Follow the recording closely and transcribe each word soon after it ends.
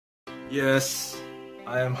Yes,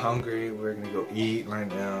 I am hungry. We're gonna go eat right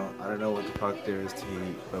now. I don't know what the fuck there is to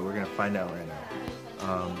eat, but we're gonna find out right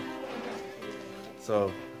now.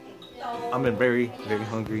 So I'm very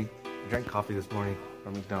hungry. I drank coffee this morning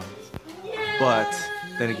from McDonald's, but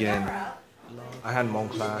then again, I had Hmong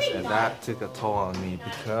class and that took a toll on me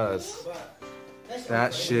because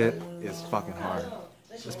that shit is fucking hard,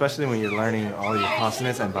 especially when you're learning all your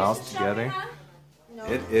consonants and vowels together.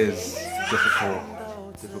 It is difficult.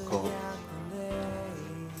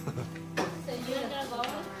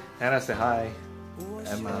 Hannah, say hi.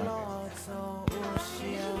 Emma.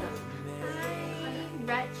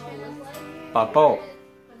 Papo.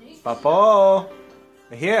 Papo.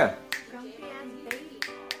 We're here.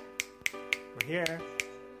 We're here.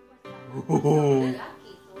 Ooh.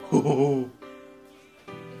 Ooh.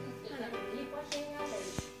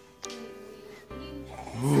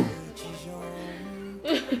 Ooh.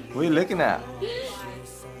 What are you looking at?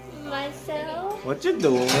 Myself. What you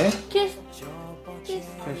doing? Kiss. Kiss.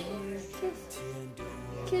 Kiss.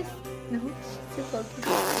 Kiss. No, too focused.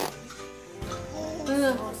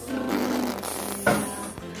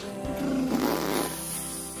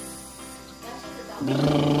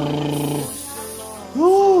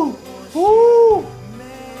 Woo! Woo!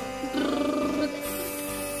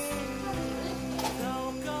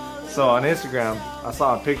 So on Instagram, I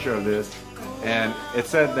saw a picture of this, and it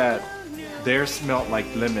said that theirs smelled like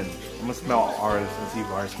lemon. I'm gonna smell ours and see if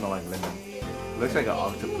ours smell like lemon. It looks like an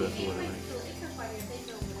octopus or whatever.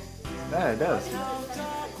 Yeah, it does.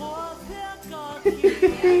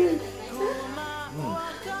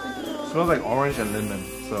 Smells like orange and lemon.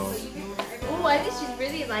 So. Oh, I think she's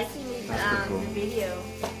really liking this cool. video.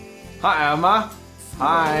 Hi, Emma.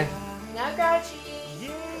 Hi. Now, Grouchy.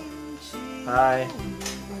 Hi.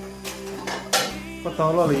 What's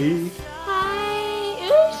on, Lolly? Hi.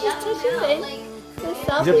 Ooh, she's touching the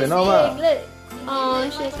selfie stick. Look. Oh,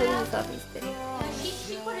 she's touching the selfie stick.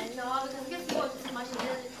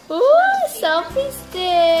 Ooh, selfie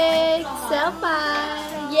stick.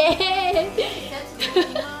 Selfie. Yay.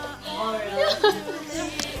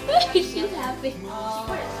 She's happy. Oh,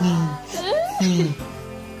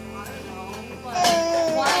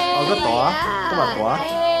 cái tỏa. Cái mặt tỏa.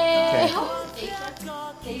 Okay.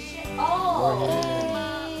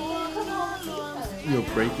 You'll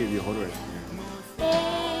break it if you hold it.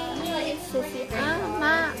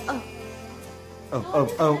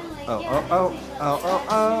 Oh.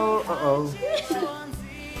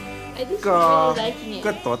 I think she's really liking it.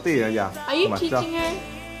 Cái tỏa tì à dạ. Are you teaching her?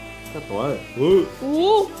 Cái tỏa. Ooh.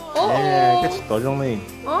 Yeah, cái tỏa trong này.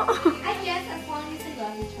 Oh. I guess as long as they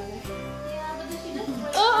love each other. Yeah, but does she just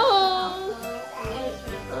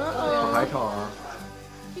Hải thọ.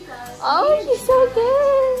 Oh, she's so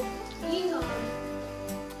good.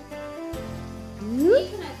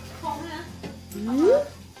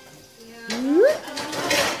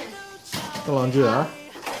 Có lon chưa hả?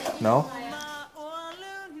 No.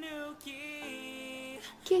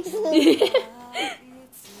 Kiss.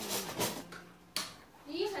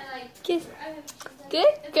 Kiss.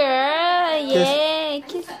 Good girl. Yeah.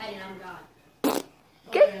 Kiss.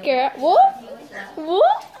 Good girl. What?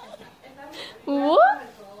 What? What?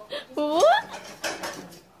 What?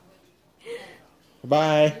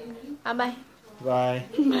 Bye. Bye. Bye.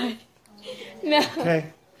 Bye. No. Okay.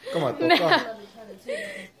 Come on. No.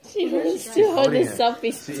 She wants to hold the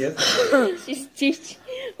selfie. She is. She's teaching.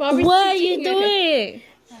 What are you doing?